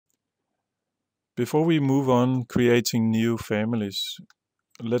Before we move on creating new families,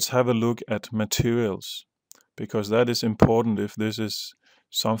 let's have a look at materials, because that is important if this is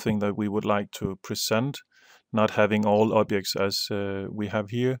something that we would like to present, not having all objects as we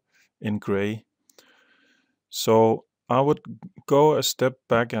have here in gray. So I would go a step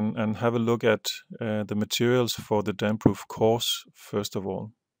back and have a look at the materials for the damp-proof course first of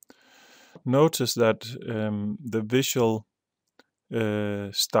all. Notice that the visual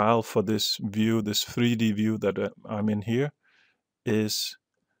style for this view, this 3D view that I'm in here, is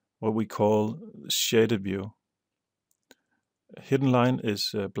what we call shaded view. Hidden line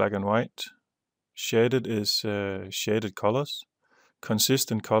is black and white. Shaded is shaded colors.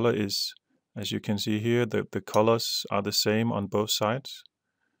 Consistent color is, as you can see here, the colors are the same on both sides.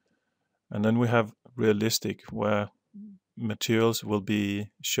 And then we have realistic, where materials will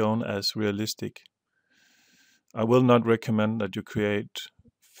be shown as realistic. I will not recommend that you create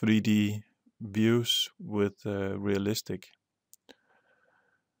 3D views with realistic.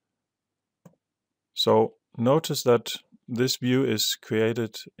 So notice that this view is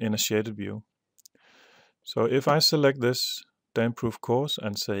created in a shaded view. So if I select this damp-proof course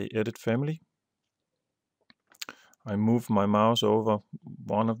and say Edit Family, I move my mouse over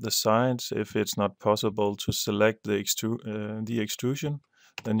one of the sides. If it's not possible to select the extrusion,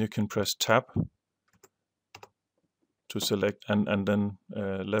 then you can press Tab to select and then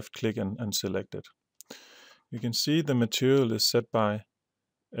left click and select it. You can see the material is set by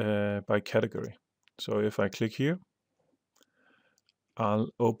category. So if I click here, I'll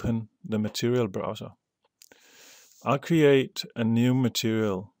open the material browser. I'll create a new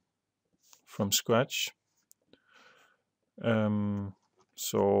material from scratch.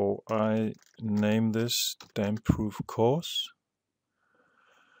 So I name this damp-proof course.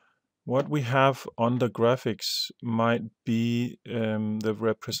 What we have on the graphics might be the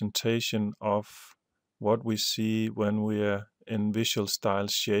representation of what we see when we are in visual style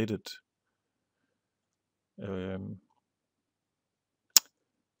shaded.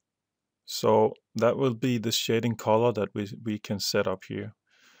 So that will be the shading color that we can set up here.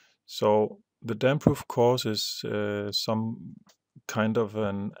 So the damp-proof course is some kind of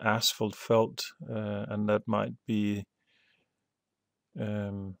an asphalt felt, and that might be,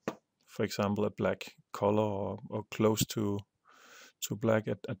 for example, a black color or close to black,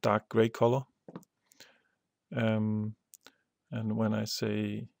 a dark gray color. And when I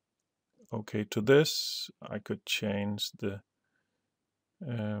say OK to this, I could change the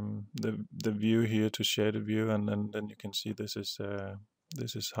view here to shaded view, and then you can see this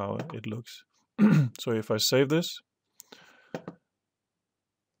is how it looks. So if I save this,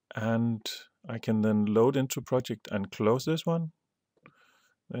 and I can then load into project and close this one,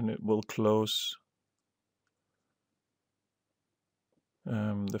 then it will close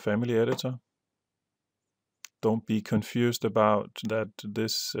the family editor. Don't be confused about that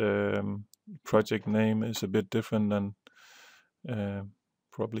this project name is a bit different than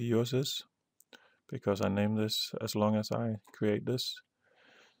probably yours is, because I name this as long as I create this.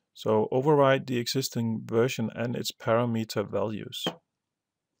 So override the existing version and its parameter values.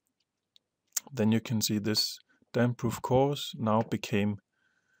 Then you can see this damp-proof course now became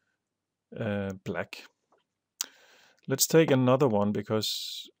black. Let's take another one,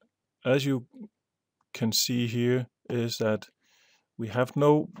 because as you can see here is that we have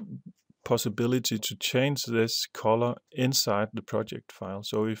no possibility to change this color inside the project file.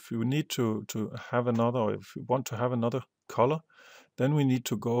 So if you need to have another, or if you want to have another color, then we need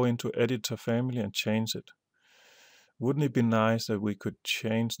to go into editor family and change it. Wouldn't it be nice that we could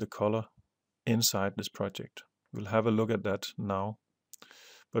change the color inside this project? We'll have a look at that now.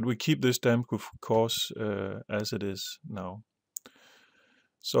 But we keep this damp-proof course as it is now.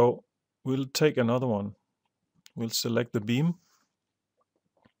 So we'll take another one. We'll select the beam.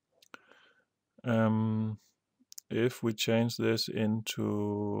 If we change this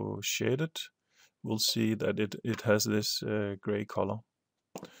into shaded, we'll see that it has this gray color.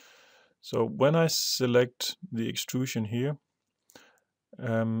 So when I select the extrusion here,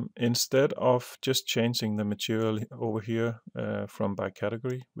 instead of just changing the material over here from by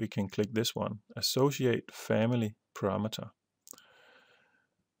category, we can click this one, Associate Family Parameter.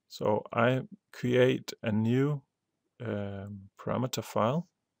 So I create a new parameter file,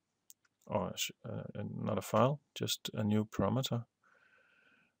 or not a file, just a new parameter.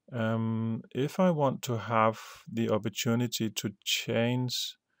 If I want to have the opportunity to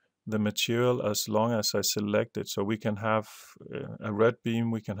change the material as long as I select it, so we can have a red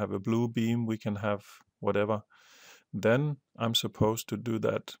beam, we can have a blue beam, we can have whatever, then I'm supposed to do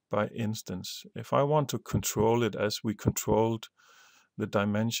that by instance. If I want to control it as we controlled the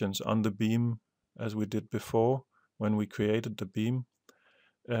dimensions on the beam as we did before when we created the beam,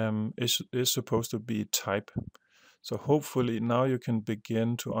 is supposed to be type. So hopefully now you can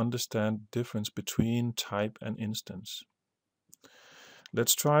begin to understand the difference between type and instance.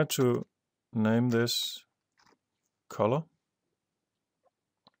 Let's try to name this color.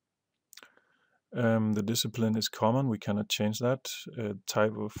 The discipline is common, we cannot change that.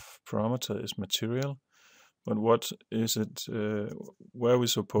 Type of parameter is material. But what is it, where are we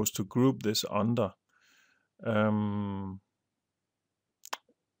supposed to group this under?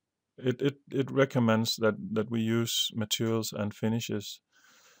 It recommends that we use materials and finishes,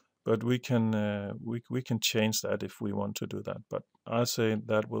 but we can change that if we want to do that. But I say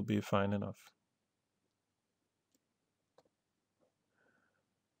that will be fine enough.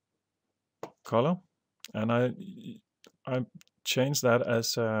 Color, and I change that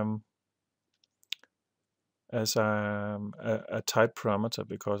as a type parameter,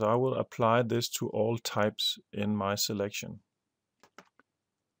 because I will apply this to all types in my selection.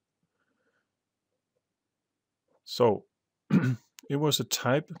 So it was a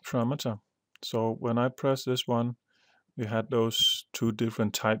type parameter. So when I press this one, we had those two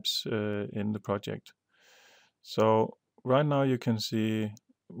different types in the project. So right now you can see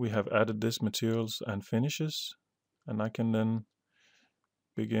we have added this materials and finishes, and I can then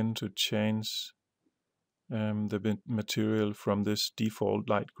begin to change the material from this default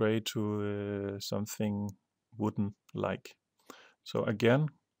light gray to something wooden like. So again,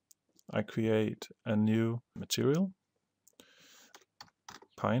 I create a new material,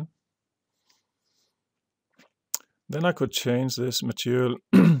 pine. Then I could change this material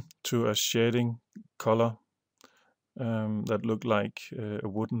to a shading color that looked like a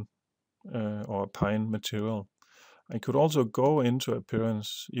wooden or a pine material. I could also go into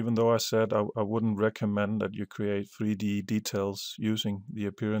appearance, even though I said I wouldn't recommend that you create 3D details using the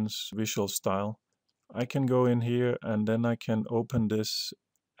appearance visual style. I can go in here and then I can open this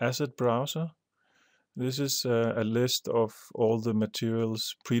asset browser. This is a list of all the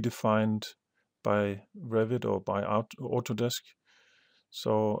materials predefined by Revit or by Autodesk.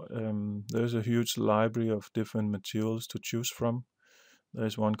 So there's a huge library of different materials to choose from.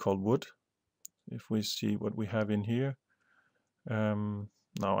 There's one called wood. If we see what we have in here,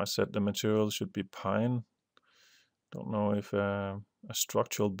 now I said the material should be pine. Don't know if a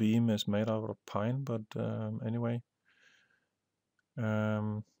structural beam is made out of pine, but anyway.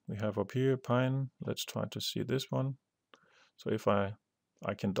 We have up here pine. Let's try to see this one. So if I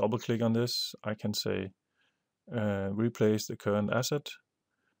can double click on this, I can say replace the current asset.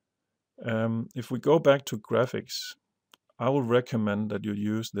 If we go back to graphics, I will recommend that you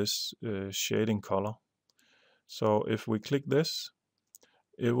use this shading color. So if we click this,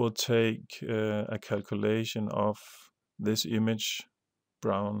 it will take a calculation of this image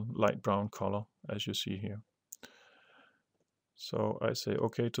brown, light brown color, as you see here. So I say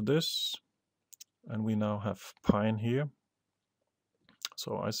OK to this, and we now have pine here.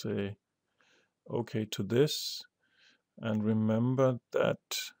 So I say OK to this, and remember that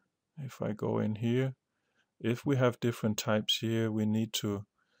if I go in here, if we have different types here, we need to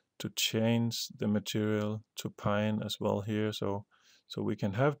change the material to pine as well here. So we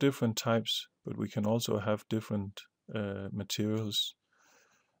can have different types, but we can also have different materials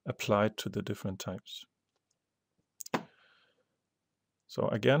applied to the different types. So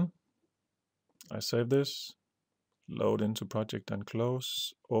again, I save this, load into project and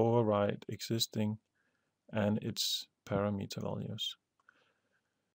close, override existing and its parameter values.